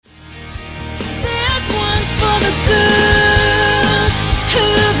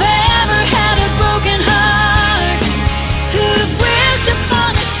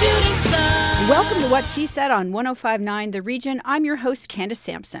What She Said on 105.9 The Region. I'm your host, Candace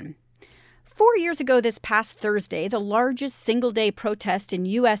Sampson. 4 years ago this past Thursday, the largest single-day protest in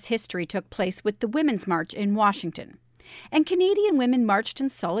U.S. history took place with the Women's March in Washington. And Canadian women marched in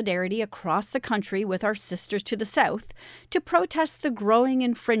solidarity across the country with our sisters to the south to protest the growing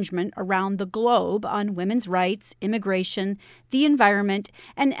infringement around the globe on women's rights, immigration, the environment,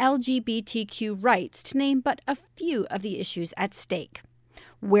 and LGBTQ rights, to name but a few of the issues at stake.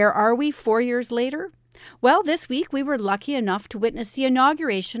 Where are we 4 years later? Well, this week we were lucky enough to witness the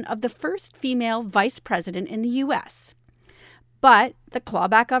inauguration of the first female vice president in the U.S. But the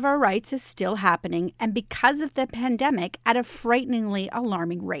clawback of our rights is still happening, and because of the pandemic, at a frighteningly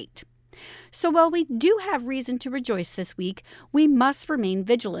alarming rate. So while we do have reason to rejoice this week, we must remain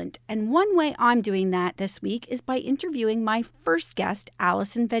vigilant. And one way I'm doing that this week is by interviewing my first guest,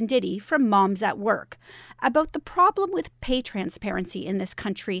 Alison Venditti from Moms at Work, about the problem with pay transparency in this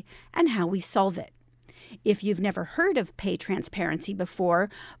country and how we solve it. If you've never heard of pay transparency before,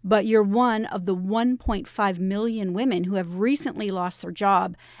 but you're one of the 1.5 million women who have recently lost their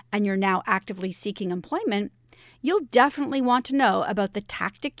job and you're now actively seeking employment, you'll definitely want to know about the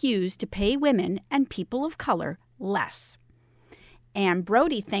tactic used to pay women and people of color less. Anne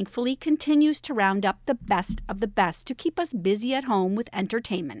Brodie thankfully continues to round up the best of the best to keep us busy at home with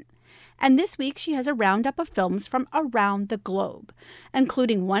entertainment. And this week she has a roundup of films from around the globe,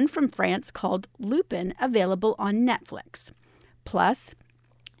 including one from France called Lupin, available on Netflix. Plus,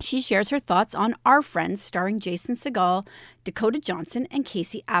 she shares her thoughts on Our Friends, starring Jason Segel, Dakota Johnson, and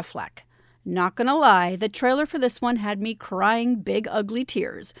Casey Affleck. Not gonna lie, the trailer for this one had me crying big ugly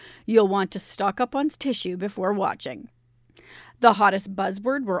tears. You'll want to stock up on tissue before watching. The hottest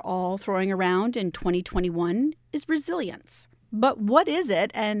buzzword we're all throwing around in 2021 is resilience. But what is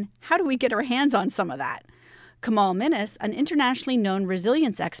it, and how do we get our hands on some of that? Kamal Minnis, an internationally known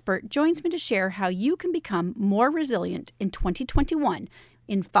resilience expert, joins me to share how you can become more resilient in 2021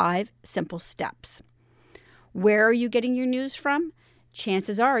 in 5 simple steps. Where are you getting your news from?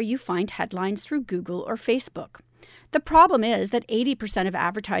 Chances are you find headlines through Google or Facebook. The problem is that 80% of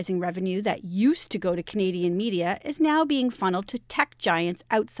advertising revenue that used to go to Canadian media is now being funneled to tech giants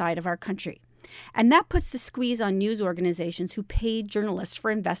outside of our country. And that puts the squeeze on news organizations who pay journalists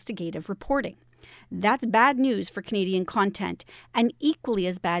for investigative reporting. That's bad news for Canadian content, and equally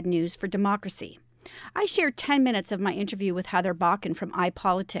as bad news for democracy. I shared 10 minutes of my interview with Heather Bakken from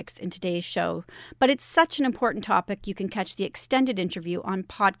iPolitics in today's show, but it's such an important topic you can catch the extended interview on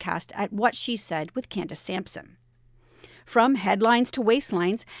podcast at What She Said with Candace Sampson. From headlines to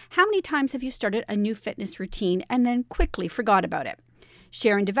waistlines, how many times have you started a new fitness routine and then quickly forgot about it?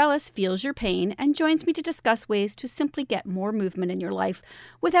 Sharon DeVellis feels your pain and joins me to discuss ways to simply get more movement in your life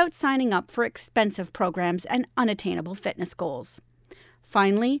without signing up for expensive programs and unattainable fitness goals.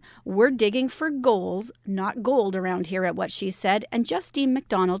 Finally, we're digging for goals, not gold around here at What She Said, and Justine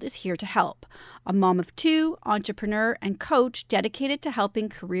McDonald is here to help. A mom of 2, entrepreneur, and coach dedicated to helping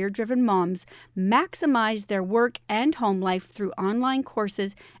career-driven moms maximize their work and home life through online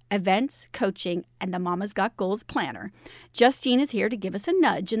courses, events, coaching, and the Mama's Got Goals planner. Justine is here to give us a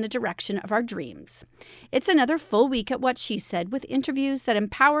nudge in the direction of our dreams. It's another full week at What She Said with interviews that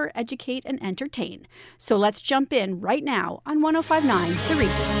empower, educate, and entertain. So let's jump in right now on 105.9 The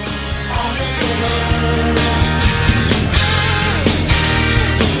Region.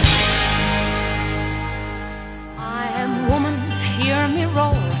 I am woman, hear me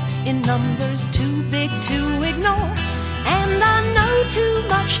roar, in numbers too big to ignore. And I know too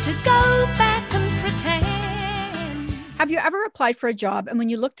much to go back and pretend. Have you ever applied for a job and when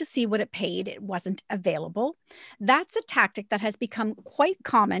you look to see what it paid, it wasn't available? That's a tactic that has become quite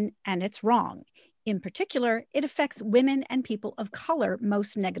common, and it's wrong. In particular, it affects women and people of color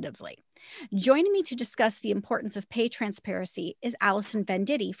most negatively. Joining me to discuss the importance of pay transparency is Alison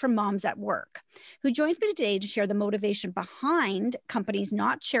Venditti from Moms at Work, who joins me today to share the motivation behind companies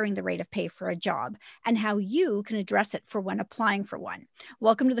not sharing the rate of pay for a job and how you can address it for when applying for one.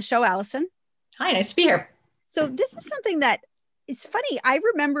 Welcome to the show, Alison. Hi, nice to be here. So this is something that it's funny. I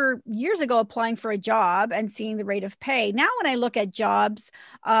remember years ago applying for a job and seeing the rate of pay. Now, when I look at jobs,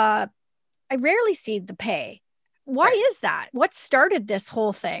 I rarely see the pay. Why is that? What started this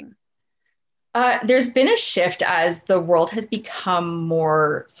whole thing? There's been a shift as the world has become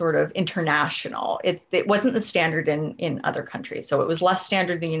more sort of international. It wasn't the standard in other countries. So it was less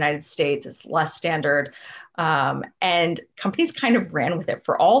standard in the United States. It's less standard. And companies kind of ran with it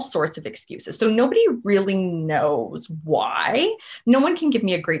for all sorts of excuses. So nobody really knows why. No one can give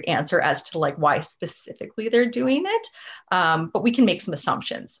me a great answer as to like why specifically they're doing it. But we can make some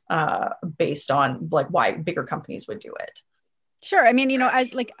assumptions based on like why bigger companies would do it. Sure. I mean,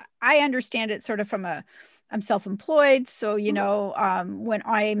 as like I understand it sort of from I'm self-employed. So, when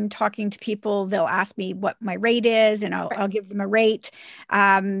I'm talking to people, they'll ask me what my rate is and I'll give them a rate.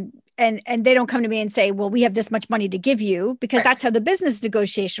 And they don't come to me and say, well, we have this much money to give you, because that's how the business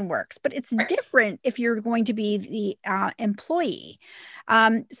negotiation works. But it's different if you're going to be the employee.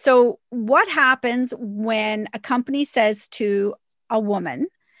 So what happens when a company says to a woman,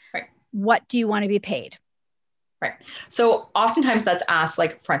 what do you want to be paid? Right. So oftentimes that's asked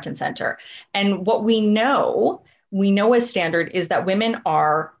like front and center. And what we know as standard is that women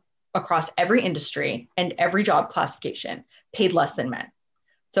are across every industry and every job classification paid less than men.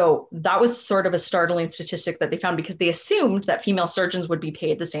 So that was sort of a startling statistic that they found, because they assumed that female surgeons would be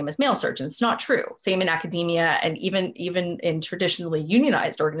paid the same as male surgeons. It's not true. Same in academia, and even in traditionally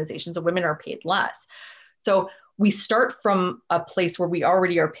unionized organizations, the women are paid less. So we start from a place where we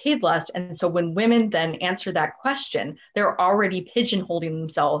already are paid less. And so when women then answer that question, they're already pigeonholing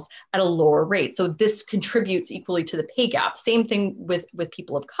themselves at a lower rate. So this contributes equally to the pay gap. Same thing with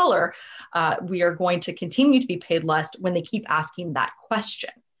people of color. We are going to continue to be paid less when they keep asking that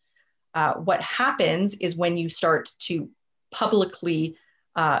question. What happens is when you start to publicly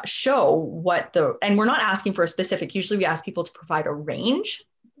show and we're not asking for a specific, usually we ask people to provide a range,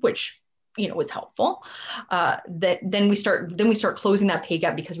 which was helpful. Then we start closing that pay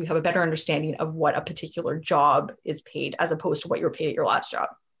gap, because we have a better understanding of what a particular job is paid as opposed to what you were paid at your last job.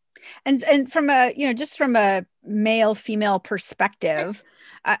 And from just from a male female perspective,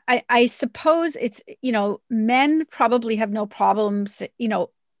 I suppose it's, men probably have no problems,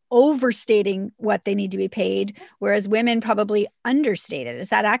 overstating what they need to be paid, whereas women probably understate it. Is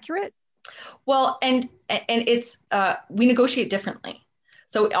that accurate? Well, and it's we negotiate differently.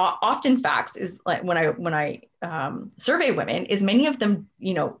 So often facts is like when I survey women, is many of them,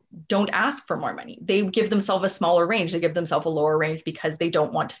 don't ask for more money. They give themselves a smaller range. They give themselves a lower range because they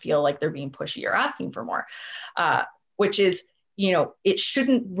don't want to feel like they're being pushy or asking for more, which is, it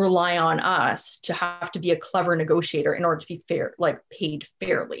shouldn't rely on us to have to be a clever negotiator in order to be fair, like paid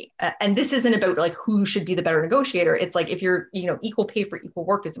fairly. And this isn't about like who should be the better negotiator. It's like, if you're, equal pay for equal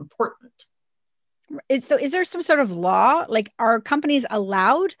work is important. So is there some sort of law? Like, are companies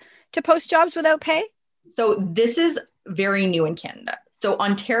allowed to post jobs without pay? So this is very new in Canada. So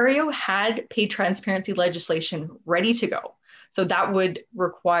Ontario had pay transparency legislation ready to go. So that would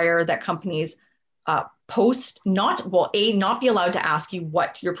require that companies not be allowed to ask you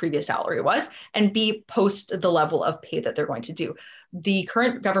what your previous salary was, and B, post the level of pay that they're going to do. The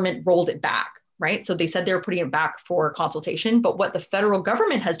current government rolled it back. Right. So they said they were putting it back for consultation. But what the federal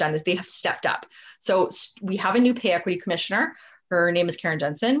government has done is they have stepped up. So we have a new pay equity commissioner. Her name is Karen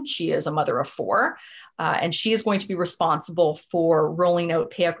Jensen. She is a mother of 4. And she is going to be responsible for rolling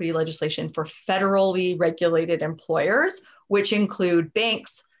out pay equity legislation for federally regulated employers, which include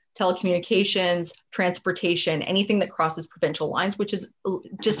banks, telecommunications, transportation, anything that crosses provincial lines, which is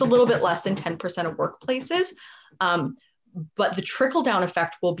just a little bit less than 10% of workplaces. But the trickle down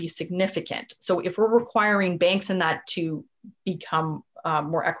effect will be significant. So if we're requiring banks and that to become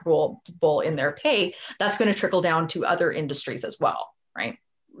more equitable in their pay, that's going to trickle down to other industries as well, right?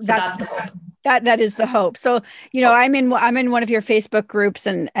 So that's the hope. That is the hope. So, I'm in one of your Facebook groups,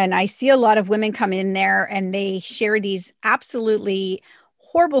 and I see a lot of women come in there and they share these absolutely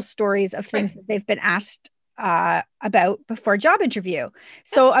horrible stories of things that they've been asked about before a job interview.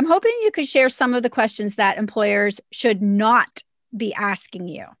 So I'm hoping you could share some of the questions that employers should not be asking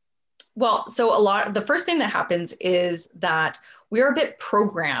you. Well, so the first thing that happens is that we're a bit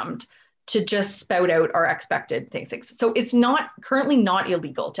programmed to just spout out our expected things. So it's currently not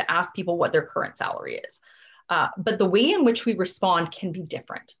illegal to ask people what their current salary is. But the way in which we respond can be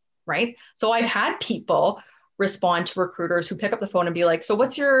different, right? So I've had people respond to recruiters who pick up the phone and be like, so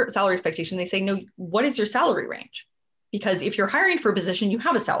what's your salary expectation? They say, no, what is your salary range? Because if you're hiring for a position, you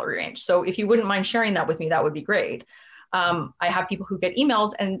have a salary range. So if you wouldn't mind sharing that with me, that would be great. I have people who get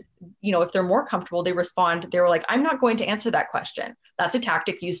emails and, if they're more comfortable, they respond, they were like, I'm not going to answer that question. That's a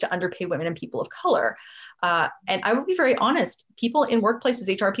tactic used to underpay women and people of color. And I would be very honest, people in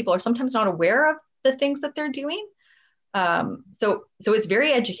workplaces, HR people are sometimes not aware of the things that they're doing. So it's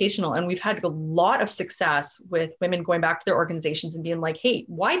very educational, and we've had a lot of success with women going back to their organizations and being like, hey,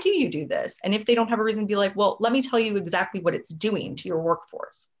 why do you do this? And if they don't have a reason, be like, well, let me tell you exactly what it's doing to your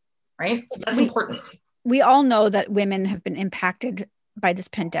workforce, right? So that's important. We all know that women have been impacted by this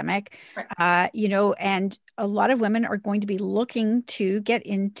pandemic, right. And a lot of women are going to be looking to get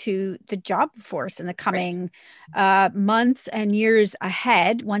into the job force in the coming months and years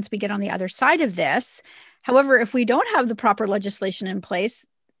ahead once we get on the other side of this. However, if we don't have the proper legislation in place,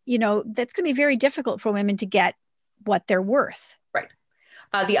 that's going to be very difficult for women to get what they're worth.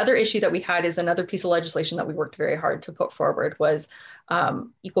 The other issue that we had is another piece of legislation that we worked very hard to put forward was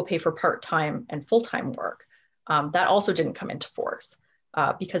equal pay for part-time and full-time work. That also didn't come into force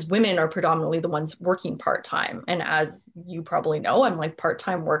because women are predominantly the ones working part-time. And as you probably know, I'm like,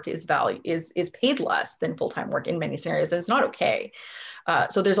 part-time work is paid less than full-time work in many scenarios, and it's not okay.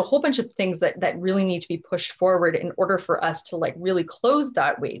 So there's a whole bunch of things that really need to be pushed forward in order for us to like really close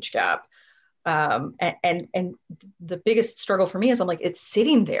that wage gap. And the biggest struggle for me is I'm like, it's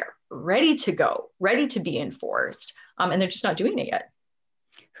sitting there ready to go, ready to be enforced. And they're just not doing it yet.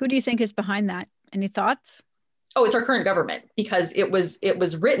 Who do you think is behind that? Any thoughts? Oh, it's our current government, because it was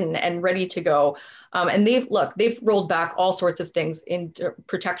written and ready to go. And they've rolled back all sorts of things into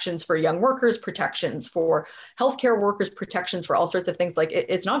protections for young workers, protections for healthcare workers, protections for all sorts of things. Like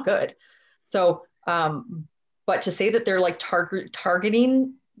it's not good. So, but to say that they're like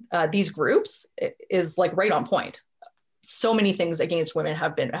targeting these groups is like right on point. So many things against women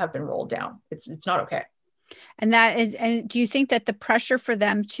have been rolled down. It's not okay. And do you think that the pressure for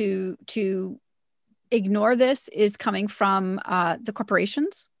them to ignore this is coming from the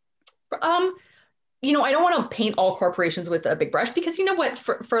corporations? You know, I don't want to paint all corporations with a big brush, because you know what,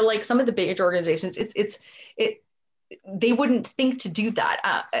 for like some of the bigger organizations, they wouldn't think to do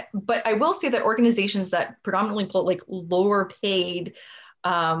that. But I will say that organizations that predominantly put like lower paid,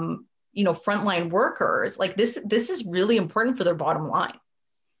 frontline workers, like this is really important for their bottom line.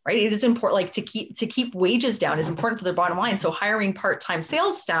 Right. It is important, like to keep wages down is important for their bottom line. So hiring part-time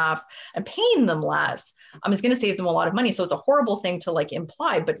sales staff and paying them less is going to save them a lot of money. So it's a horrible thing to like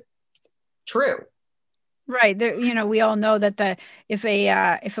imply, but it's true. Right. There, we all know that if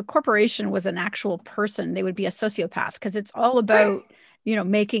a corporation was an actual person, they would be a sociopath, because it's all about,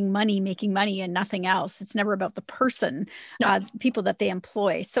 making money and nothing else. It's never about the person, people that they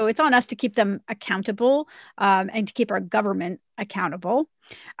employ. So it's on us to keep them accountable and to keep our government accountable.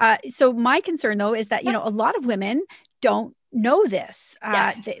 So my concern, though, is that, a lot of women don't know this.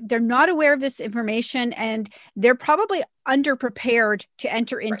 They're not aware of this information, and they're probably underprepared to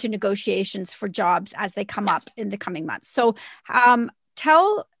enter into negotiations for jobs as they come up in the coming months. So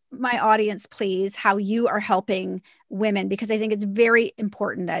tell my audience, please, how you are helping women, because I think it's very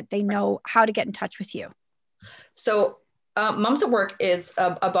important that they know how to get in touch with you. So Moms at Work is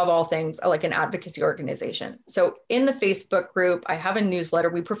above all things like an advocacy organization. So in the Facebook group, I have a newsletter.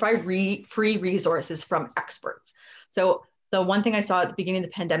 We provide free resources from experts. So the one thing I saw at the beginning of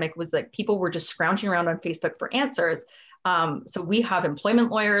the pandemic was that people were just scrounging around on Facebook for answers. So we have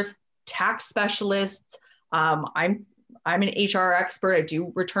employment lawyers, tax specialists. I'm an HR expert. I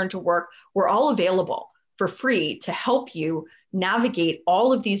do return to work. We're all available for free to help you navigate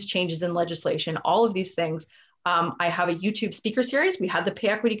all of these changes in legislation, all of these things. I have a YouTube speaker series. We had the Pay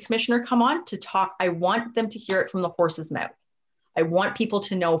Equity Commissioner come on to talk. I want them to hear it from the horse's mouth. I want people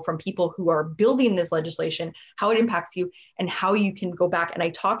to know from people who are building this legislation, how it impacts you and how you can go back. And I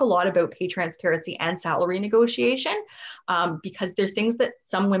talk a lot about pay transparency and salary negotiation because they're things that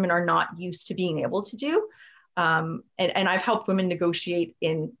some women are not used to being able to do. And I've helped women negotiate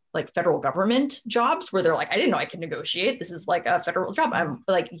in like federal government jobs where they're like, I didn't know I could negotiate. This is like a federal job. I'm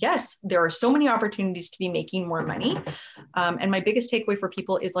like, yes, there are so many opportunities to be making more money. And my biggest takeaway for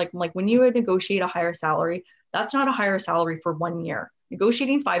people is like when you negotiate a higher salary, that's not a higher salary for 1 year.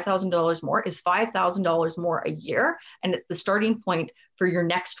 Negotiating $5,000 more is $5,000 more a year. And it's the starting point for your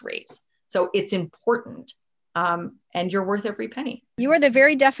next raise. So it's important. And you're worth every penny. You are the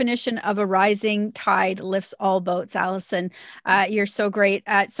very definition of a rising tide lifts all boats, Allison. You're so great.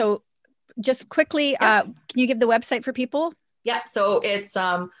 So just quickly, can you give the website for people? Yeah. So it's,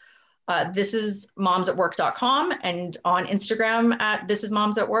 this is momsatwork.com, and on Instagram at This Is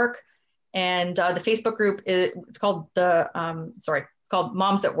Moms at Work. And the Facebook group it's called it's called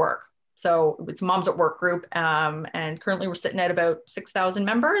Moms at Work. So it's Moms at Work group. And currently we're sitting at about 6,000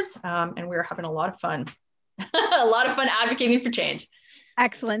 members, and we're having a lot of fun. A lot of fun advocating for change.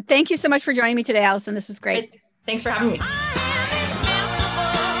 Excellent. Thank you so much for joining me today, Allison. This was great. Thanks for having me.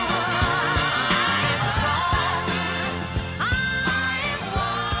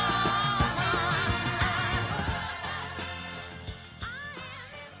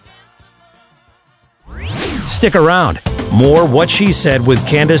 Stick around. More What She Said with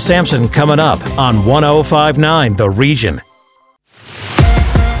Candace Sampson coming up on 105.9 The Region.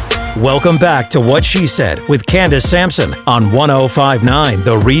 Welcome back to What She Said with Candace Sampson on 105.9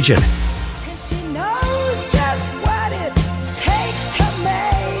 The Region.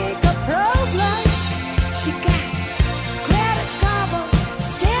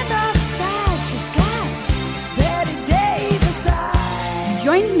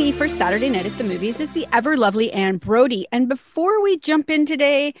 Join Joining me for Saturday Night at the Movies is the ever lovely Anne Brodie. And before we jump in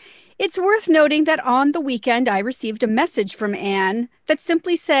today, it's worth noting that on the weekend I received a message from Anne that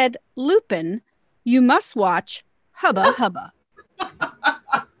simply said, Lupin, you must watch Hubba Hubba.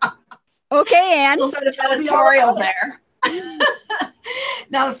 Okay, Anne. So editorial there.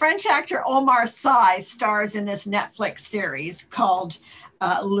 Now, the French actor Omar Sy stars in this Netflix series called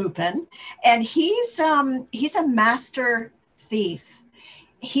Lupin, and he's a master thief.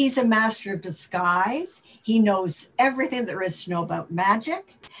 He's a master of disguise. He knows everything there is to know about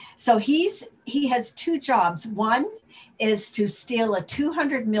magic. So he has two jobs. One is to steal a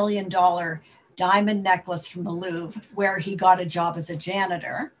 $200 million diamond necklace from the Louvre, where he got a job as a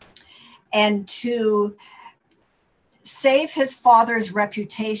janitor, and to save his father's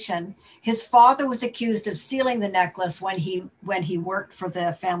reputation. His father was accused of stealing the necklace when he worked for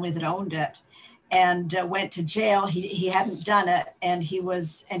the family that owned it, and went to jail. He hadn't done it, and he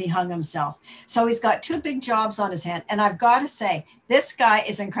hung himself. So he's got two big jobs on his hand. And I've got to say, this guy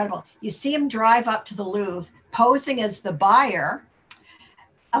is incredible. You see him drive up to the Louvre, posing as the buyer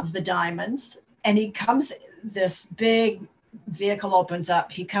of the diamonds, and this big vehicle opens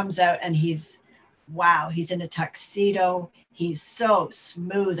up. He comes out, and he's in a tuxedo. He's so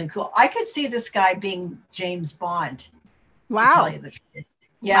smooth and cool. I could see this guy being James Bond. Wow. To tell you the truth.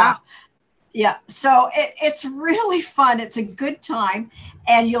 Yeah. Wow. Yeah. So it's really fun. It's a good time.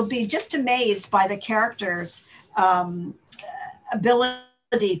 And you'll be just amazed by the character's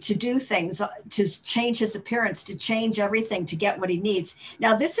ability to do things, to change his appearance, to change everything, to get what he needs.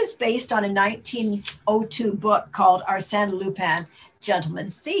 Now, this is based on a 1902 book called Arsène Lupin,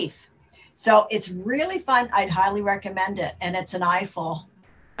 Gentleman Thief. So it's really fun. I'd highly recommend it. And it's an eyeful.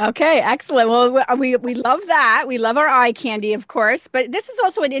 Okay, excellent. Well, we love that. We love our eye candy, of course. But this is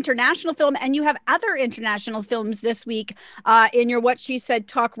also an international film, and you have other international films this week in your What She Said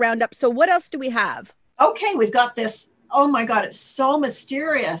Talk Roundup. So what else do we have? Okay, we've got this. Oh my God, it's so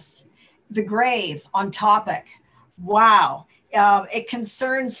mysterious. The Grave on Topic. Wow. It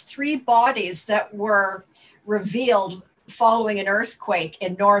concerns 3 bodies that were revealed following an earthquake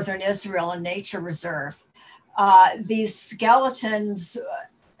in northern Israel, a nature reserve. These skeletons,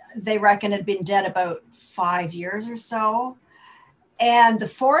 they reckon, had been dead about 5 years or so. And the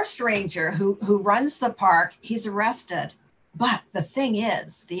forest ranger who runs the park, he's arrested. But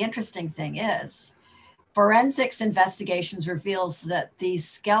the interesting thing is, forensics investigations reveals that these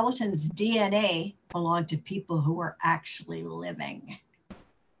skeletons' DNA belong to people who were actually living.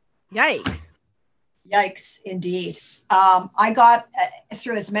 Yikes. Yikes, indeed. I got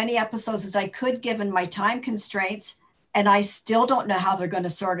through as many episodes as I could given my time constraints, and I still don't know how they're going to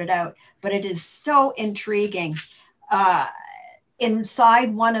sort it out, but it is so intriguing.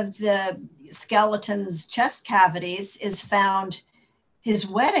 Inside one of the skeleton's chest cavities is found his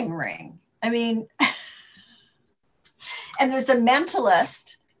wedding ring. I mean, and there's a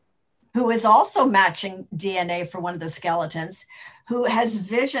mentalist who is also matching DNA for one of the skeletons, who has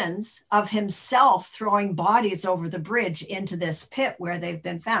visions of himself throwing bodies over the bridge into this pit where they've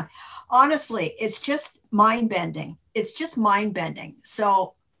been found. Honestly, it's just mind-bending.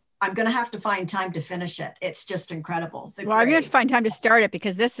 So I'm going to have to find time to finish it. It's just incredible. I'm going to have to find time to start it,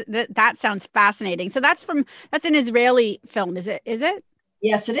 because that sounds fascinating. So that's an Israeli film, is it?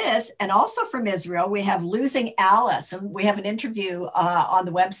 Yes, it is. And also from Israel, we have Losing Alice. And we have an interview on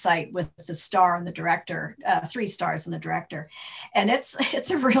the website with the star and the director, 3 stars and the director. And it's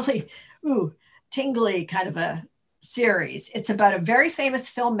a really tingly kind of a series. It's about a very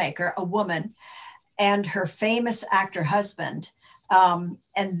famous filmmaker, a woman, and her famous actor husband. And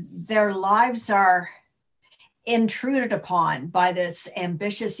their lives are intruded upon by this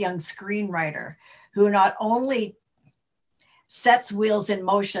ambitious young screenwriter who not only sets wheels in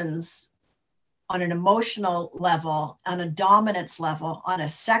motions on an emotional level, on a dominance level, on a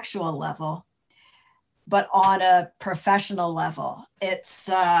sexual level, but on a professional level. It's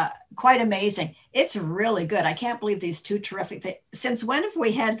quite amazing. It's really good. I can't believe these 2 terrific things. Since when have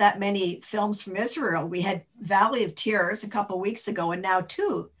we had that many films from Israel? We had Valley of Tears a couple of weeks ago, and now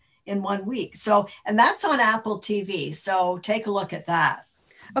 2 in 1 week. So, and that's on Apple TV. So take a look at that.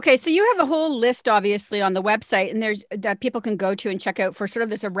 Okay, so you have a whole list, obviously, on the website, and there's that people can go to and check out for sort of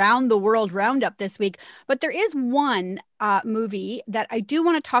this around the world roundup this week. But there is one movie that I do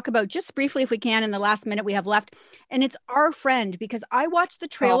want to talk about just briefly, if we can, in the last minute we have left, and it's Our Friend, because I watched the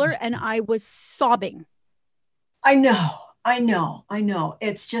trailer and I was sobbing. I know.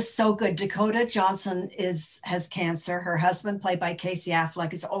 It's just so good. Dakota Johnson has cancer. Her husband, played by Casey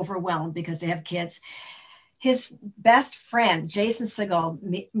Affleck, is overwhelmed because they have kids. his best friend, Jason Segel,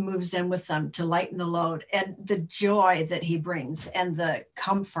 moves in with them to lighten the load, and the joy that he brings and the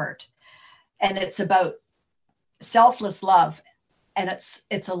comfort. And it's about selfless love. And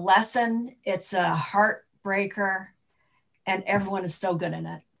it's a lesson. It's a heartbreaker, and everyone is so good in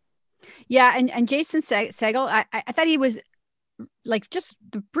it. Yeah. And Jason Segel, I thought he was, like, just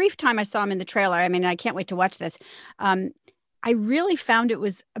the brief time I saw him in the trailer. I mean, I can't wait to watch this. I really found it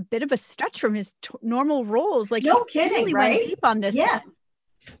was a bit of a stretch from his normal roles. Like, no kidding, really right? went deep on this.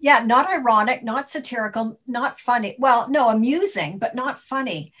 Yeah, not ironic, not satirical, not funny. Well, no, amusing, but not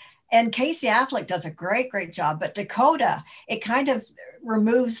funny. And Casey Affleck does a great job. But Dakota, it kind of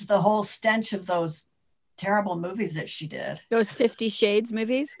removes the whole stench of those terrible movies that she did. Those 50 Shades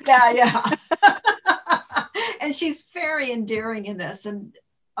movies. Yeah. And she's very endearing in this. And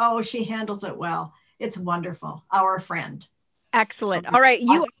she handles it well. It's wonderful. Our friend. Excellent. All right.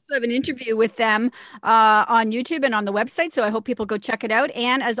 You also have an interview with them on YouTube and on the website. So I hope people go check it out.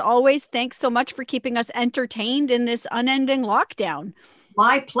 And as always, thanks so much for keeping us entertained in this unending lockdown.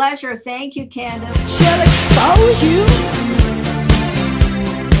 My pleasure. Thank you, Candace. She'll expose you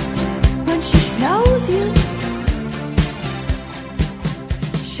when she snows you.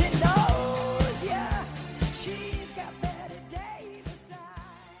 She knows you. She's got Betty Davis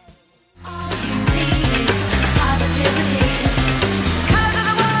eyes. All you need is positivity.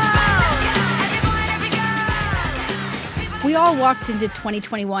 We all walked into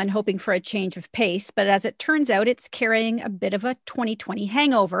 2021 hoping for a change of pace, but as it turns out, it's carrying a bit of a 2020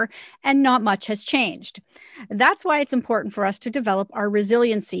 hangover, and not much has changed. That's why it's important for us to develop our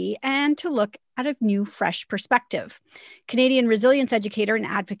resiliency and to look at a new, fresh perspective. Canadian resilience educator and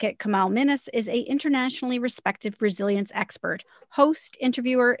advocate Kamal Minnis is an internationally respected resilience expert, host,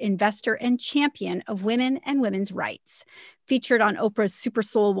 interviewer, investor, and champion of women and women's rights. Featured on Oprah's Super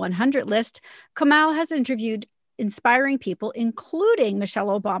Soul 100 list, Kamal has interviewed inspiring people, including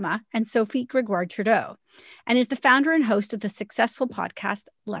Michelle Obama and Sophie Gregoire Trudeau, and is the founder and host of the successful podcast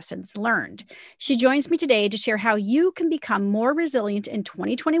Lessons Learned. She joins me today to share how you can become more resilient in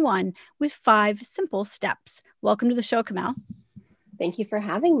 2021 with 5 simple steps. Welcome to the show, Kamal. Thank you for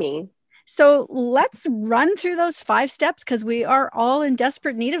having me. So let's run through those 5 steps because we are all in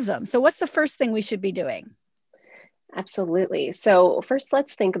desperate need of them. So what's the first thing we should be doing? Absolutely. So first,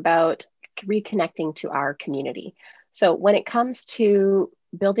 let's think about reconnecting to our community. So when it comes to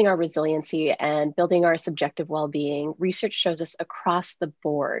building our resiliency and building our subjective well-being, research shows us across the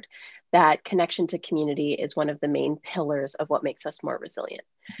board that connection to community is one of the main pillars of what makes us more resilient.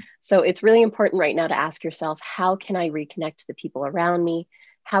 So it's really important right now to ask yourself, how can I reconnect to the people around me?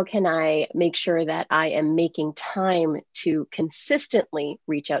 How can I make sure that I am making time to consistently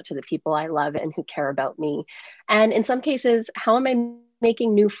reach out to the people I love and who care about me? And in some cases, how am I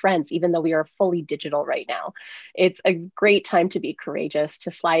making new friends, even though we are fully digital right now? It's a great time to be courageous, to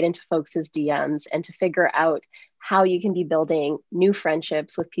slide into folks' DMs and to figure out how you can be building new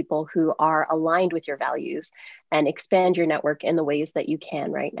friendships with people who are aligned with your values and expand your network in the ways that you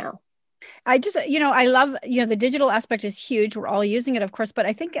can right now. I just, I love, the digital aspect is huge. We're all using it, of course, but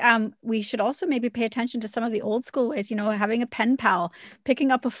I think we should also maybe pay attention to some of the old school ways, having a pen pal, picking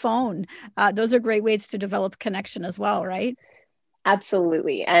up a phone. Those are great ways to develop connection as well, right?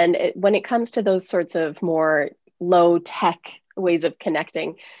 Absolutely. And when it comes to those sorts of more low tech ways of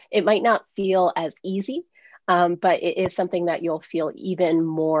connecting, it might not feel as easy, but it is something that you'll feel even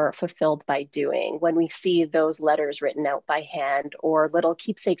more fulfilled by doing. When we see those letters written out by hand or little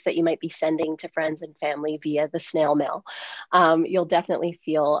keepsakes that you might be sending to friends and family via the snail mail, you'll definitely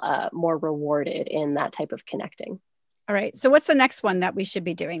feel more rewarded in that type of connecting. All right. So what's the next one that we should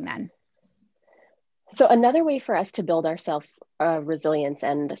be doing then? So another way for us to build our resilience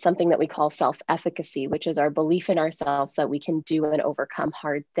and something that we call self-efficacy, which is our belief in ourselves that we can do and overcome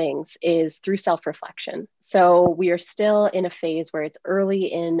hard things, is through self-reflection. So we are still in a phase where it's early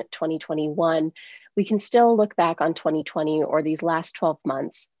in 2021. We can still look back on 2020 or these last 12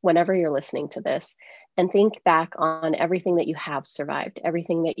 months, whenever you're listening to this, and think back on everything that you have survived,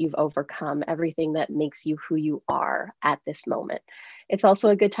 everything that you've overcome, everything that makes you who you are at this moment. It's also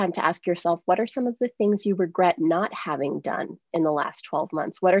a good time to ask yourself, what are some of the things you regret not having done in the last 12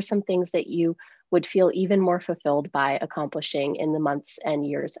 months? What are some things that you would feel even more fulfilled by accomplishing in the months and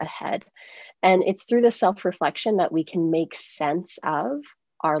years ahead? And it's through the self-reflection that we can make sense of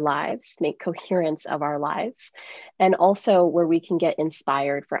our lives, make coherence of our lives, and also where we can get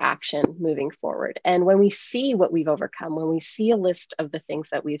inspired for action moving forward. And when we see what we've overcome, when we see a list of the things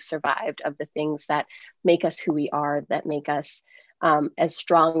that we've survived, of the things that make us who we are, that make us as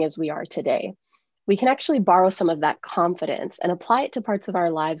strong as we are today, we can actually borrow some of that confidence and apply it to parts of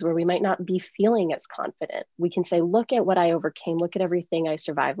our lives where we might not be feeling as confident. We can say, look at what I overcame, look at everything I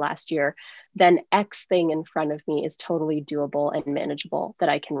survived last year. Then X thing in front of me is totally doable and manageable that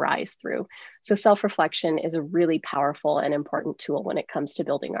I can rise through. So self-reflection is a really powerful and important tool when it comes to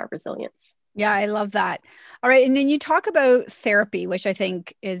building our resilience. Yeah, I love that. All right. And then you talk about therapy, which I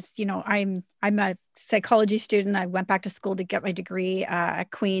think is, I'm a psychology student. I went back to school to get my degree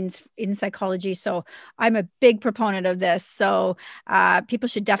at Queen's in psychology. So I'm a big proponent of this. So people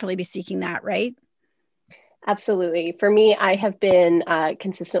should definitely be seeking that, right? Absolutely. For me, I have been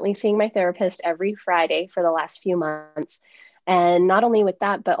consistently seeing my therapist every Friday for the last few months. And not only with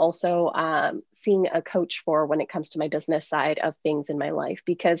that, but also seeing a coach for when it comes to my business side of things in my life.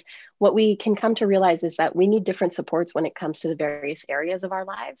 Because what we can come to realize is that we need different supports when it comes to the various areas of our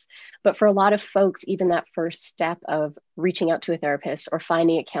lives. But for a lot of folks, even that first step of reaching out to a therapist or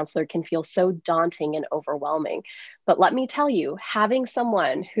finding a counselor can feel so daunting and overwhelming. But let me tell you, having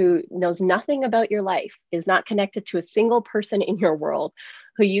someone who knows nothing about your life, is not connected to a single person in your world,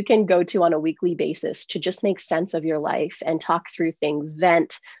 who you can go to on a weekly basis to just make sense of your life and talk through things,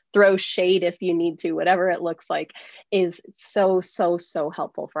 vent, throw shade if you need to, whatever it looks like, is so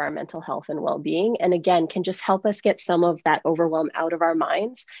helpful for our mental health and well-being. And again, can just help us get some of that overwhelm out of our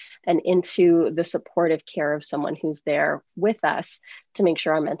minds and into the supportive care of someone who's there with us to make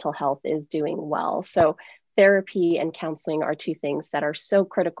sure our mental health is doing well. So therapy and counseling are two things that are so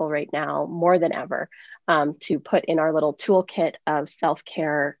critical right now, more than ever, to put in our little toolkit of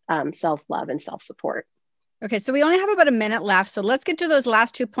self-care, self-love, and self-support. Okay, so we only have about a minute left. So let's get to those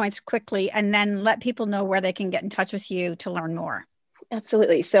last 2 points quickly and then let people know where they can get in touch with you to learn more.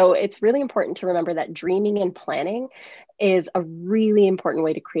 Absolutely. So it's really important to remember that dreaming and planning is a really important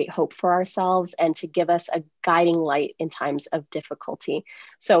way to create hope for ourselves and to give us a guiding light in times of difficulty.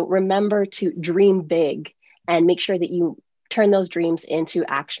 So remember to dream big and make sure that you turn those dreams into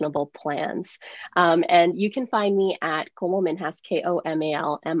actionable plans. And you can find me at Komal Minhas,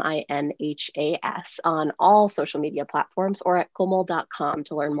 KOMAL on all social media platforms, or at komal.com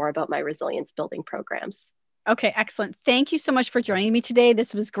to learn more about my resilience building programs. Okay, excellent. Thank you so much for joining me today.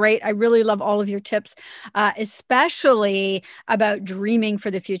 This was great. I really love all of your tips, especially about dreaming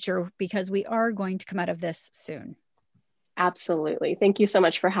for the future, because we are going to come out of this soon. Absolutely. Thank you so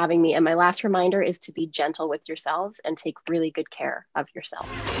much for having me. And my last reminder is to be gentle with yourselves and take really good care of yourself.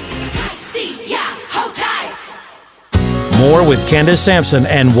 More with Candace Sampson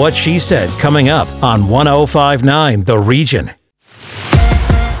and What She Said coming up on 105.9 The Region.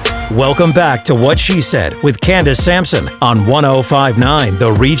 Welcome back to What She Said with Candace Sampson on 105.9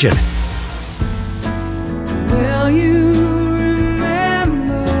 The Region. Will you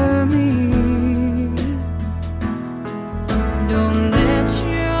remember me? Don't let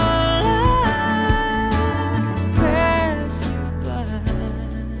your life pass you by.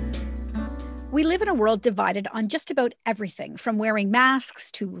 We live in a world divided on just about everything, from wearing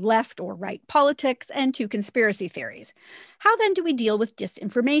masks to left or right politics and to conspiracy theories. How then do we deal with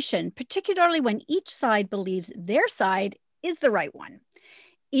disinformation, particularly when each side believes their side is the right one?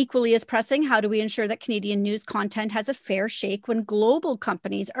 Equally as pressing, how do we ensure that Canadian news content has a fair shake when global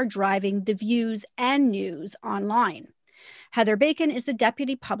companies are driving the views and news online? Heather Bacon is the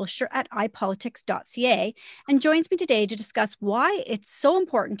deputy publisher at iPolitics.ca and joins me today to discuss why it's so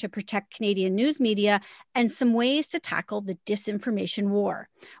important to protect Canadian news media and some ways to tackle the disinformation war.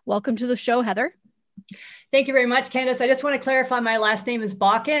 Welcome to the show, Heather. Thank you very much, Candace. I just want to clarify my last name is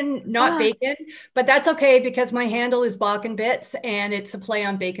Bakken, not Bacon, but that's okay because my handle is Bakken Bits and it's a play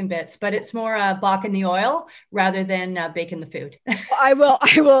on Bacon Bits, but it's more Bakken the oil rather than Bacon the food. I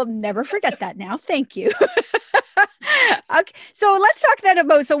will never forget that now. Thank you. Okay, so let's talk then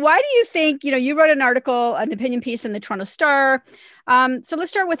about, so why do you think, you wrote an article, an opinion piece in the Toronto Star. So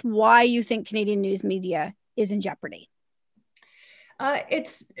let's start with why you think Canadian news media is in jeopardy.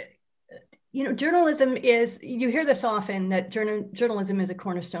 Journalism is, you hear this often, that journalism is a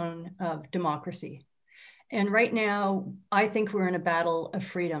cornerstone of democracy. And right now, I think we're in a battle of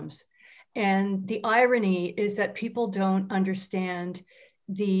freedoms. And the irony is that people don't understand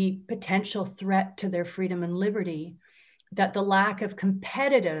the potential threat to their freedom and liberty that the lack of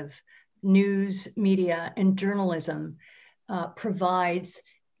competitive news media and journalism provides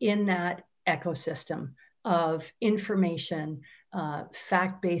in that ecosystem of information,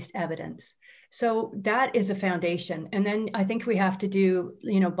 fact-based evidence. So that is a foundation. And then I think we have to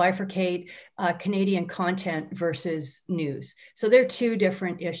bifurcate Canadian content versus news. So they're two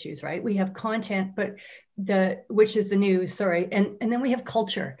different issues, right? We have content, which is the news, and then we have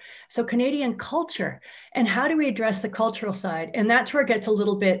culture. So Canadian culture, and how do we address the cultural side? And that's where it gets a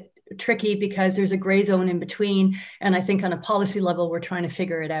little bit tricky because there's a gray zone in between. And I think on a policy level, we're trying to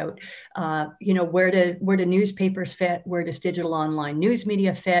figure it out. Where do newspapers fit? Where does digital online news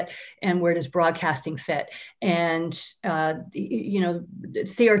media fit? And where does broadcasting fit? And,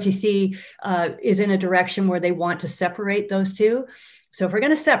 CRTC is in a direction where they want to separate those two. So if we're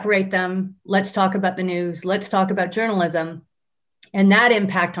going to separate them, let's talk about the news, let's talk about journalism and that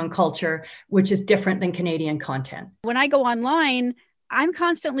impact on culture, which is different than Canadian content. When I go online, I'm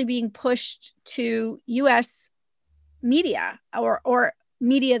constantly being pushed to US media or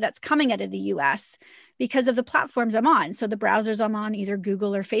media that's coming out of the US because of the platforms I'm on. So the browsers I'm on, either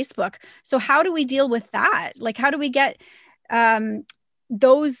Google or Facebook. So how do we deal with that? Like, how do we get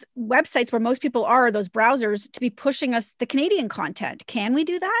those websites where most people are, those browsers, to be pushing us the Canadian content? Can we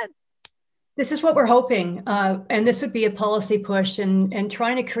do that? This is what we're hoping. And this would be a policy push and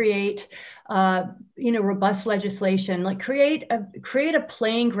trying to create, robust legislation, like create a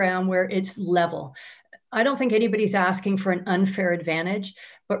playing ground where it's level. I don't think anybody's asking for an unfair advantage,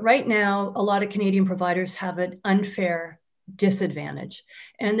 but right now, a lot of Canadian providers have an unfair disadvantage.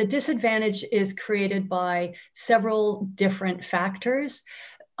 And the disadvantage is created by several different factors.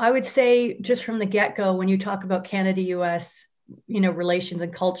 I would say just from the get-go, when you talk about Canada-US, relations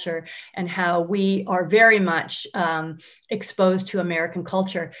and culture and how we are very much exposed to American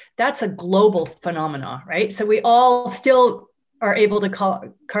culture, that's a global phenomenon, right? So we all still are able to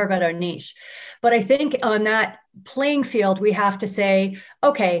carve out our niche. But I think on that playing field, we have to say,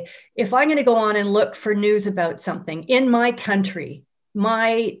 okay, if I'm going to go on and look for news about something in my country,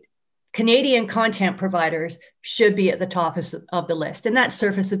 my Canadian content providers should be at the top of the list, and that's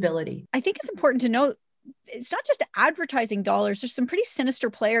surfaceability. I think it's important to note it's not just advertising dollars. There's some pretty sinister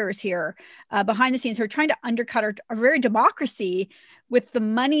players here behind the scenes who are trying to undercut our very democracy with the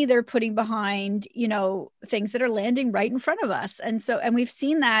money they're putting behind, things that are landing right in front of us. And we've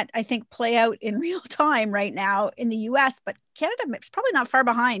seen that, I think, play out in real time right now in the US, but Canada is probably not far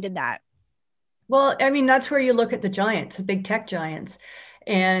behind in that. Well, I mean, that's where you look at the giants, the big tech giants.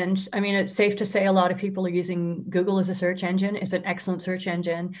 And I mean, it's safe to say a lot of people are using Google as a search engine. It's an excellent search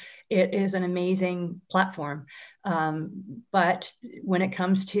engine. It is an amazing platform. But when it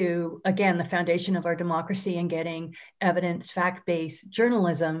comes to, again, the foundation of our democracy and getting evidence, fact-based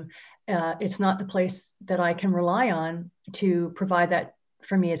journalism, it's not the place that I can rely on to provide that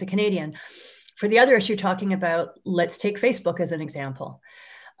for me as a Canadian. For the other issue talking about, let's take Facebook as an example.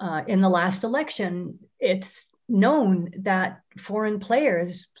 In the last election, it's known that foreign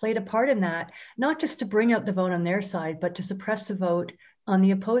players played a part in that, not just to bring out the vote on their side, but to suppress the vote on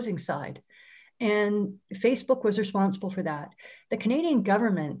the opposing side. And Facebook was responsible for that. The Canadian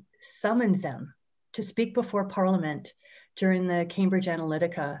government summons them to speak before Parliament during the Cambridge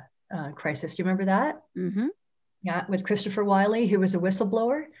Analytica crisis. Do you remember that? Mm-hmm. Yeah, with Christopher Wylie, who was a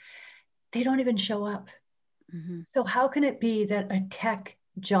whistleblower. They don't even show up. Mm-hmm. So how can it be that a tech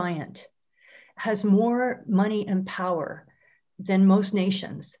giant has more money and power than most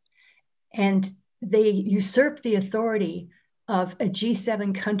nations, and they usurp the authority of a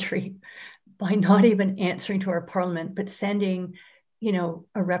G7 country by not even answering to our parliament, but sending,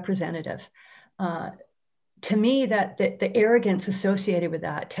 a representative? To me, that the arrogance associated with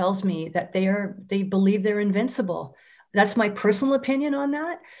that tells me that they believe they're invincible. That's my personal opinion on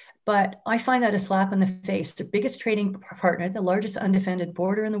that. But I find that a slap in the face. The biggest trading partner, the largest undefended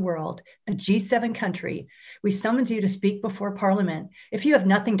border in the world, a G7 country, we summons you to speak before Parliament. If you have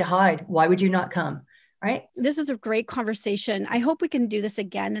nothing to hide, why would you not come? Right? This is a great conversation. I hope we can do this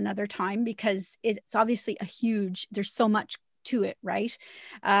again another time, because it's obviously there's so much to it, right?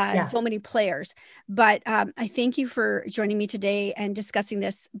 So many players. But I thank you for joining me today and discussing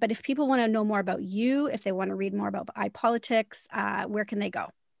this. But if people want to know more about you, if they want to read more about iPolitics, where can they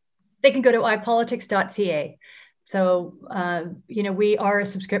go? They can go to ipolitics.ca. So, we are a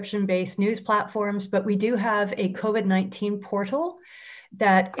subscription-based news platforms, but we do have a COVID-19 portal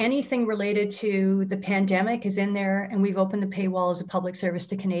that anything related to the pandemic is in there, and we've opened the paywall as a public service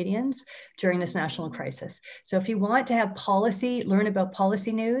to Canadians during this national crisis. So if you want to have learn about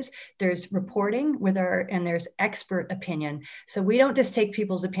policy news, there's reporting and there's expert opinion. So we don't just take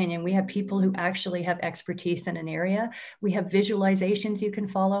people's opinion. We have people who actually have expertise in an area. We have visualizations you can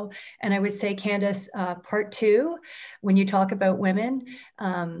follow. And I would say, Candace, part 2, when you talk about women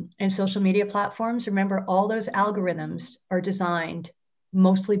and social media platforms, remember all those algorithms are designed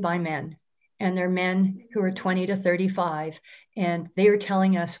mostly by men. and they're men who are 20 to 35, and they are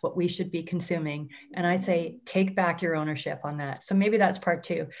telling us what we should be consuming. And I say, take back your ownership on that. So maybe that's part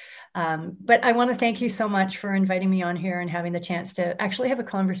two. But I want to thank you so much for inviting me on here and having the chance to actually have a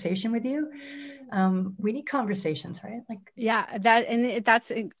conversation with you. We need conversations, right? Like, yeah,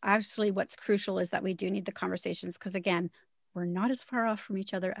 that's actually what's crucial, is that we do need the conversations, because again, we're not as far off from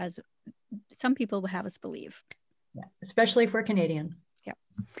each other as some people would have us believe. Yeah, especially if we're Canadian. Yeah.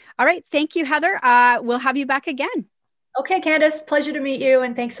 All right. Thank you, Heather. We'll have you back again. Okay, Candace, pleasure to meet you.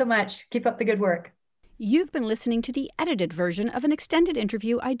 And thanks so much. Keep up the good work. You've been listening to the edited version of an extended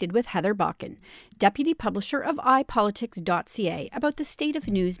interview I did with Heather Bakken, deputy publisher of iPolitics.ca, about the state of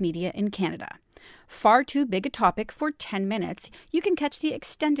news media in Canada. Far too big a topic for 10 minutes. You can catch the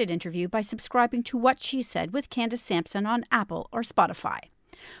extended interview by subscribing to What She Said with Candace Sampson on Apple or Spotify.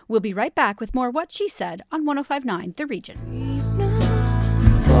 We'll be right back with more What She Said on 105.9 The Region.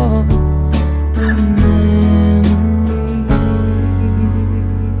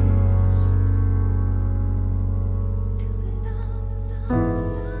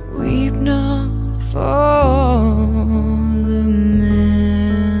 Weep not for the memories.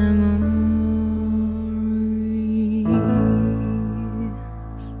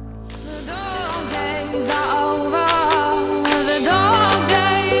 The dog days are over. The dog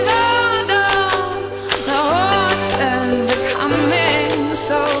days are done. The horses are coming,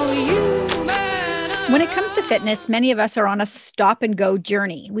 so you better. When it comes to fitness, many of us are on a stop and go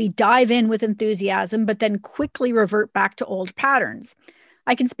journey. We dive in with enthusiasm, but then quickly revert back to old patterns.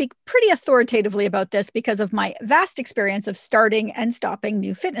 I can speak pretty authoritatively about this because of my vast experience of starting and stopping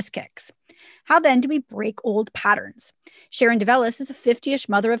new fitness kicks. How then do we break old patterns? Sharon DeVellis is a 50-ish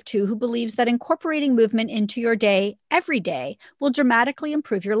mother of two who believes that incorporating movement into your day every day will dramatically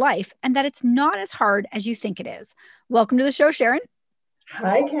improve your life, and that it's not as hard as you think it is. Welcome to the show, Sharon.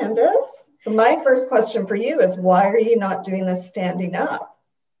 Hi, Candace. So my first question for you is, why are you not doing this standing up?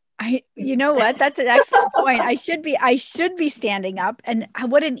 You know what? That's an excellent point. I should be standing up, and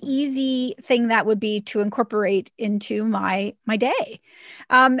what an easy thing that would be to incorporate into my day.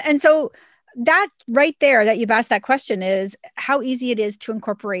 And so that right there, that you've asked that question, is how easy it is to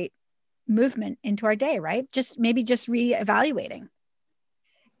incorporate movement into our day, right? Just reevaluating.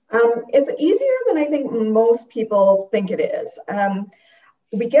 It's easier than I think most people think it is.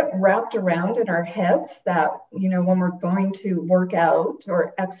 We get wrapped around in our heads that, when we're going to work out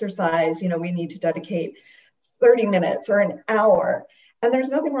or exercise, we need to dedicate 30 minutes or an hour. And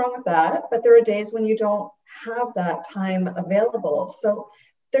there's nothing wrong with that, but there are days when you don't have that time available. So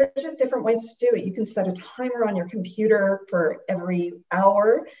there's just different ways to do it. You can set a timer on your computer for every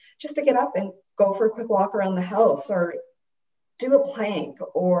hour just to get up and go for a quick walk around the house, or do a plank,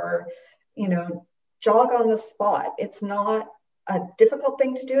 or, jog on the spot. It's not a difficult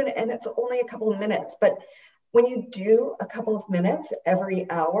thing to do, and it's only a couple of minutes, but when you do a couple of minutes every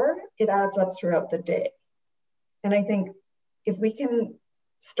hour, it adds up throughout the day. And I think if we can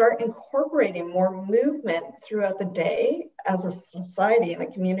start incorporating more movement throughout the day as a society and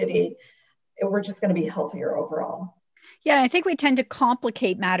a community, we're just going to be healthier overall. Yeah, I think we tend to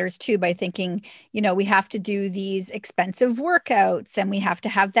complicate matters too by thinking, we have to do these expensive workouts and we have to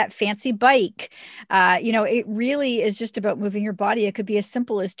have that fancy bike. It really is just about moving your body. It could be as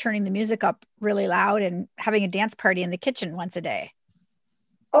simple as turning the music up really loud and having a dance party in the kitchen once a day.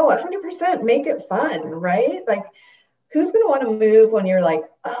 Oh, 100%. Make it fun, right? Like, who's going to want to move when you're like,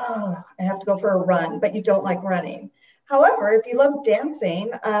 oh, I have to go for a run, but you don't like running? However, if you love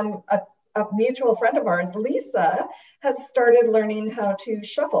dancing, a mutual friend of ours, Lisa, has started learning how to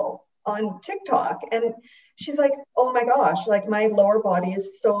shuffle on TikTok. And she's like, oh my gosh, like my lower body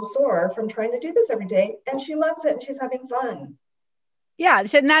is so sore from trying to do this every day. And she loves it and she's having fun. Yeah.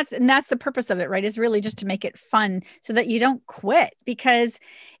 So, and that's the purpose of it, right? Is really just to make it fun so that you don't quit. Because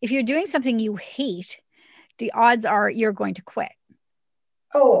if you're doing something you hate, the odds are you're going to quit.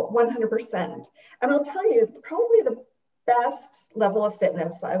 Oh, 100%. And I'll tell you, probably the best level of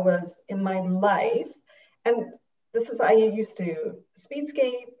fitness I was in my life. And I used to speed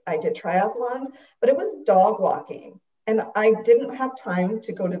skate, I did triathlons, but it was dog walking. And I didn't have time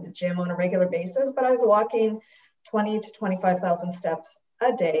to go to the gym on a regular basis, but I was walking 20 to 25,000 steps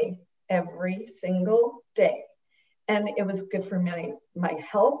a day, every single day. And it was good for my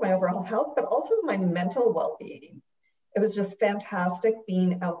health, my overall health, but also my mental well-being. It was just fantastic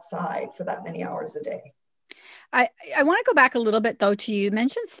being outside for that many hours a day. I want to go back a little bit though to, you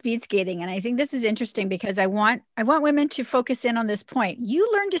mentioned speed skating, and I think this is interesting because I want women to focus in on this point.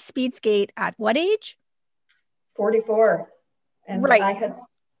 You learned to speed skate at what age? 44. And right. I had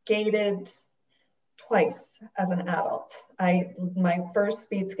skated twice as an adult. My first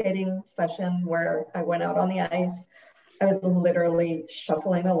speed skating session where I went out on the ice, I was literally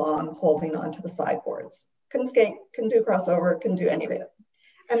shuffling along, holding onto the sideboards. Couldn't skate, couldn't do crossover, couldn't do any of it.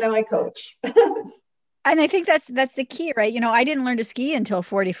 And now I coach. And I think that's the key, right? I didn't learn to ski until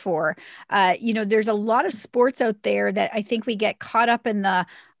 44. There's a lot of sports out there that I think we get caught up in the,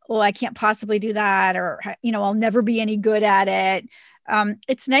 well, I can't possibly do that, or, I'll never be any good at it.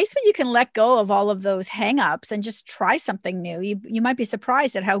 It's nice when you can let go of all of those hangups and just try something new. You might be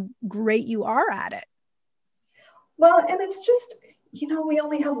surprised at how great you are at it. Well, and it's just, we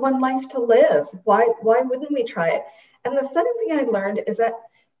only have one life to live. Why wouldn't we try it? And the second thing I learned is that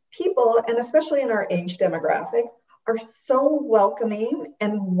people, and especially in our age demographic, are so welcoming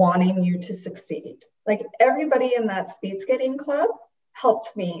and wanting you to succeed. Like everybody in that speed skating club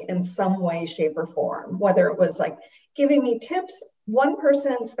helped me in some way, shape, or form, whether it was like giving me tips. One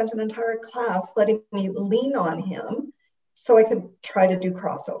person spent an entire class letting me lean on him so I could try to do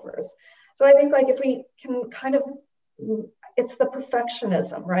crossovers. So I think like if we can kind of, it's the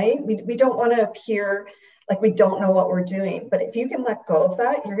perfectionism, right? We don't want to appear like we don't know what we're doing, but if you can let go of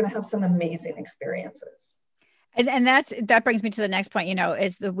that, you're going to have some amazing experiences. And that brings me to the next point,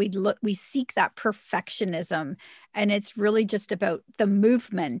 is that we seek that perfectionism, and it's really just about the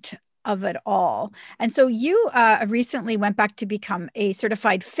movement of it all. And so you recently went back to become a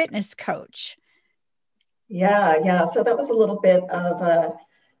certified fitness coach. Yeah. So that was a little bit of a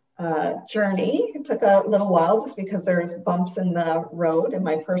journey. It took a little while just because there's bumps in the road in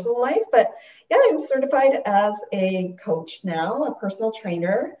my personal life. But yeah, I'm certified as a coach now, a personal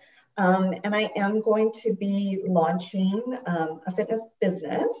trainer. And I am going to be launching a fitness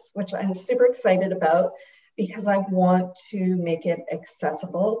business, which I'm super excited about because I want to make it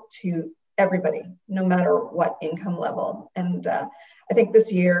accessible to everybody, no matter what income level. And I think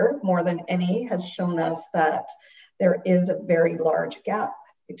this year, more than any, has shown us that there is a very large gap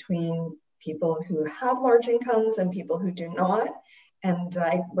between people who have large incomes and people who do not. And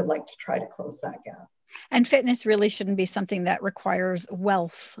I would like to try to close that gap. And fitness really shouldn't be something that requires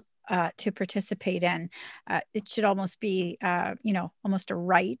wealth to participate in. It should almost be, almost a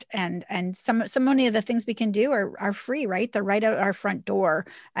right. And so many of the things we can do are free, right? They're right out our front door,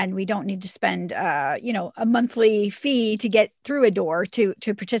 and we don't need to spend, a monthly fee to get through a door to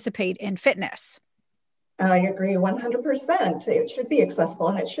participate in fitness. I agree 100%. It should be accessible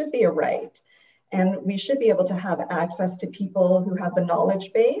and it should be a right. And we should be able to have access to people who have the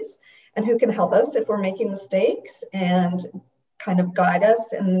knowledge base and who can help us if we're making mistakes and kind of guide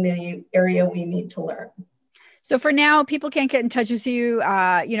us in the area we need to learn. So for now, people can't get in touch with you,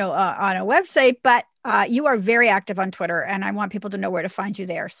 on a website, but you are very active on Twitter, and I want people to know where to find you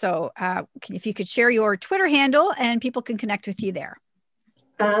there. So if you could share your Twitter handle and people can connect with you there.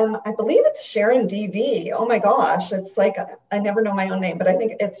 I believe it's Sharon DV. Oh my gosh. It's like, I never know my own name, but I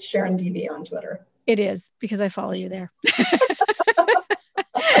think it's Sharon DV on Twitter. It is, because I follow you there.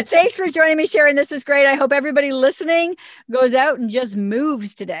 Thanks for joining me, Sharon. This was great. I hope everybody listening goes out and just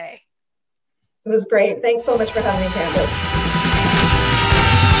moves today. It was great. Thanks so much for having me, Candace.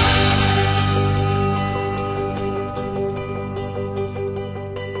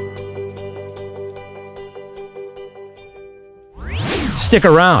 Stick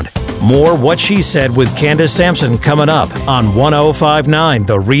around. More What She Said with Candace Sampson coming up on 105.9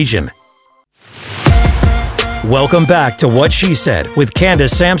 The Region. Welcome back to What She Said with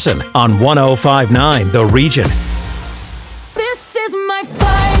Candace Sampson on 105.9 The Region. This is my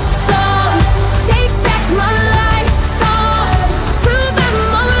fight song. Take back my life song. Prove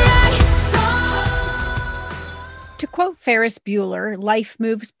I'm alright song. To quote Ferris Bueller, life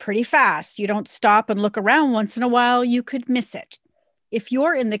moves pretty fast. You don't stop and look around once in a while, you could miss it. If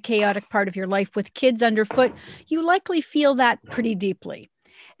you're in the chaotic part of your life with kids underfoot, you likely feel that pretty deeply.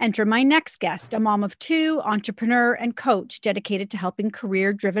 Enter my next guest, a mom of two, entrepreneur, and coach dedicated to helping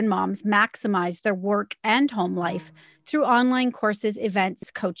career-driven moms maximize their work and home life through online courses, events,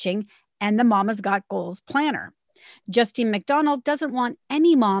 coaching, and the Mama's Got Goals planner. Justine McDonald doesn't want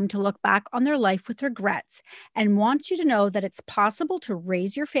any mom to look back on their life with regrets and wants you to know that it's possible to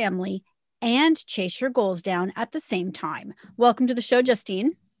raise your family and chase your goals down at the same time. Welcome to the show,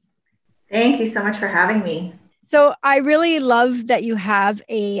 Justine. Thank you so much for having me. So I really love that you have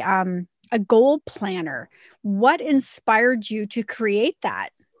a goal planner. What inspired you to create that?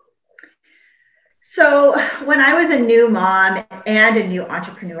 So when I was a new mom and a new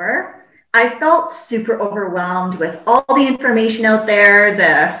entrepreneur, I felt super overwhelmed with all the information out there,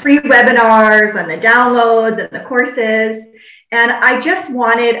 the free webinars and the downloads and the courses. And I just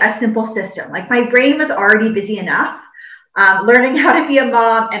wanted a simple system. Like my brain was already busy enough. learning how to be a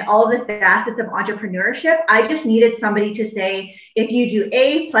mom, and all of the facets of entrepreneurship. I just needed somebody to say, if you do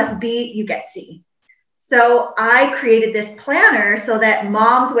A plus B, you get C. So I created this planner so that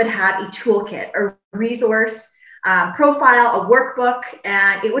moms would have a toolkit, a resource, profile, a workbook,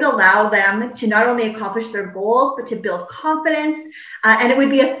 and it would allow them to not only accomplish their goals, but to build confidence. And it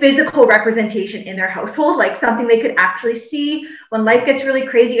would be a physical representation in their household, like something they could actually see. When life gets really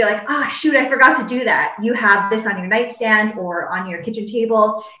crazy, you're like, oh, shoot, I forgot to do that. You have this on your nightstand or on your kitchen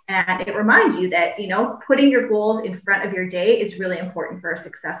table, and it reminds you that, you know, putting your goals in front of your day is really important for a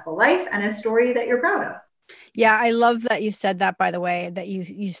successful life and a story that you're proud of. Yeah, I love that you said that, by the way, that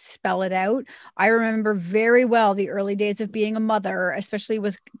you spell it out. I remember very well the early days of being a mother, especially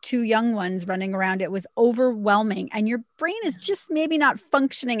with 2 young ones running around. It was overwhelming, and your brain is just maybe not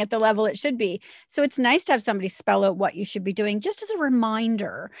functioning at the level it should be. So it's nice to have somebody spell out what you should be doing, just as a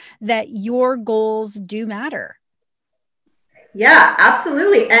reminder that your goals do matter. Yeah,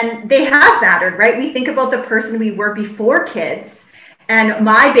 absolutely. And they have mattered, right? We think about the person we were before kids. And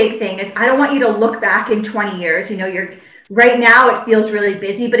my big thing is, I don't want you to look back in 20 years. You know, you're right now, it feels really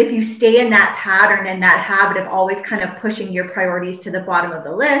busy, but if you stay in that pattern and that habit of always kind of pushing your priorities to the bottom of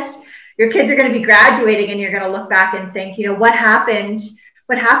the list, your kids are going to be graduating and you're going to look back and think, you know, what happened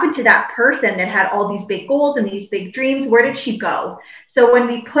to that person that had all these big goals and these big dreams? Where did she go? So when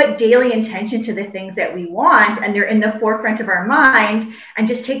we put daily intention to the things that we want, and they're in the forefront of our mind, and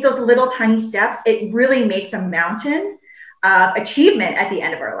just take those little tiny steps, it really makes a mountain achievement at the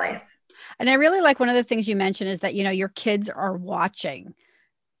end of our life. And I really like one of the things you mentioned is that, you know, your kids are watching.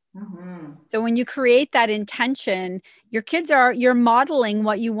 Mm-hmm. So when you create that intention, you're modeling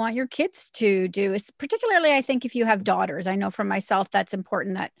what you want your kids to do. It's particularly, I think, if you have daughters. I know for myself, that's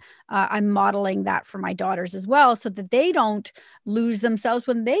important that I'm modeling that for my daughters as well, so that they don't lose themselves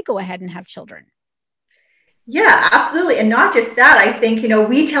when they go ahead and have children. Yeah, absolutely. And not just that, I think, you know,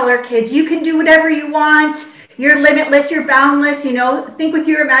 we tell our kids, you can do whatever you want. You're limitless, you're boundless, you know, think with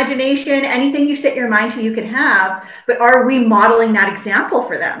your imagination, anything you set your mind to, you can have. But are we modeling that example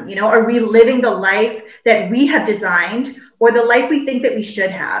for them? You know, are we living the life that we have designed, or the life we think that we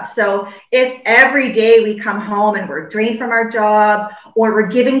should have? So if every day we come home and we're drained from our job, or we're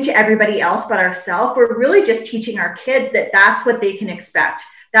giving to everybody else but ourselves, we're really just teaching our kids that that's what they can expect.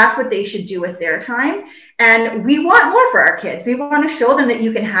 That's what they should do with their time. And we want more for our kids. We want to show them that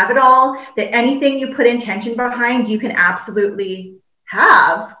you can have it all, that anything you put intention behind, you can absolutely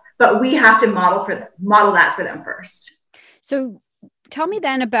have, but we have to model that for them first. So tell me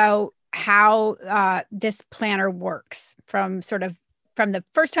then about how this planner works from the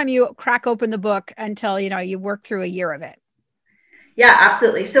first time you crack open the book until, you know, you work through a year of it. Yeah,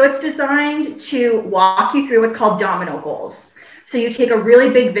 absolutely. So it's designed to walk you through what's called domino goals. So you take a really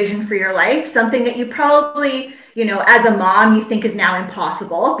big vision for your life, something that you probably, you know, as a mom, you think is now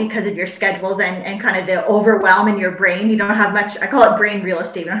impossible because of your schedules and kind of the overwhelm in your brain. You don't have much, I call it brain real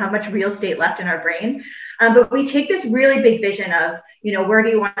estate. We don't have much real estate left in our brain. But we take this really big vision of, you know, where do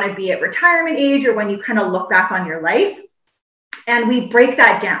you want to be at retirement age, or when you kind of look back on your life, and we break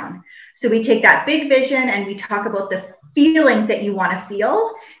that down. So we take that big vision and we talk about the feelings that you want to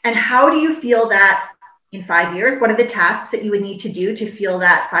feel, and how do you feel that in 5 years? What are the tasks that you would need to do to feel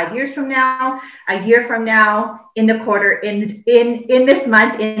that 5 years from now, a year from now, in the quarter, in this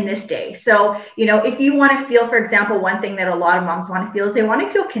month, in this day? So, you know, if you want to feel, for example, one thing that a lot of moms want to feel is they want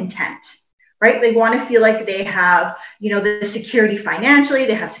to feel content, right? They want to feel like they have, you know, the security financially,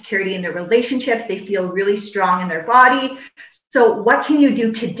 they have security in their relationships, they feel really strong in their body. So what can you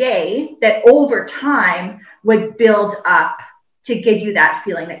do today that over time would build up to give you that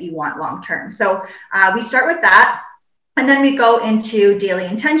feeling that you want long-term? So we start with that, and then we go into daily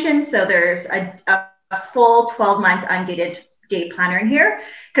intention. So there's a full 12-month undated day planner in here,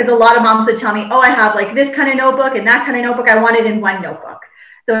 because a lot of moms would tell me, oh, I have like this kind of notebook and that kind of notebook. I want it in one notebook.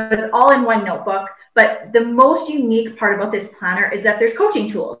 So it's all in one notebook. But the most unique part about this planner is that there's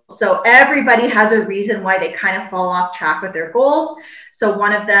coaching tools. So everybody has a reason why they kind of fall off track with their goals. So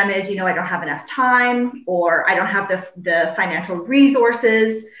one of them is, you know, I don't have enough time, or I don't have the financial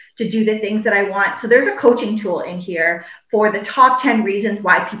resources to do the things that I want. So there's a coaching tool in here for the top 10 reasons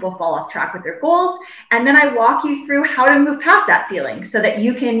why people fall off track with their goals. And then I walk you through how to move past that feeling so that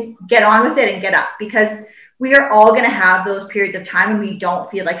you can get on with it and get up, because we are all going to have those periods of time when we don't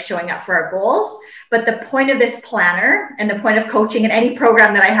feel like showing up for our goals. But the point of this planner and the point of coaching and any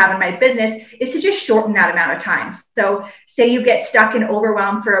program that I have in my business is to just shorten that amount of time. So say you get stuck and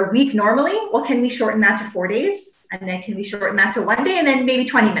overwhelmed for a week normally, well, can we shorten that to 4 days? And then can we shorten that to 1 day and then maybe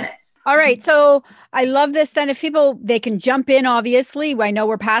 20 minutes? All right. So I love this. Then if people, they can jump in, obviously. I know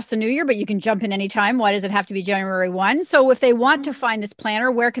we're past the new year, but you can jump in anytime. Why does it have to be January 1? So if they want to find this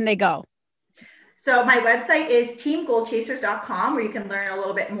planner, where can they go? So my website is teamgoalchasers.com, where you can learn a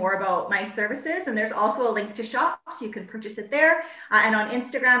little bit more about my services. And there's also a link to shop, so you can purchase it there. And on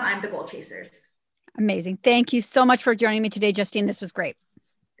Instagram, I'm the Goal Chasers. Amazing. Thank you so much for joining me today, Justine. This was great.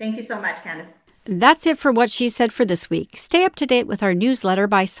 Thank you so much, Candace. That's it for What She Said for this week. Stay up to date with our newsletter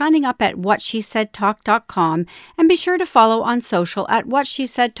by signing up at whatshesaidtalk.com, and be sure to follow on social at What She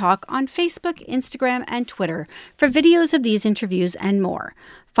Said Talk on Facebook, Instagram, and Twitter for videos of these interviews and more.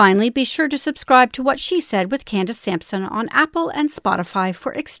 Finally, be sure to subscribe to What She Said with Candace Sampson on Apple and Spotify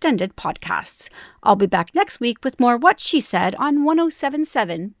for extended podcasts. I'll be back next week with more What She Said on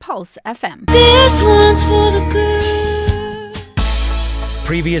 107.7 Pulse FM. This one's for the girls.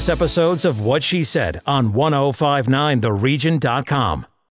 Previous episodes of What She Said on 1059theregion.com.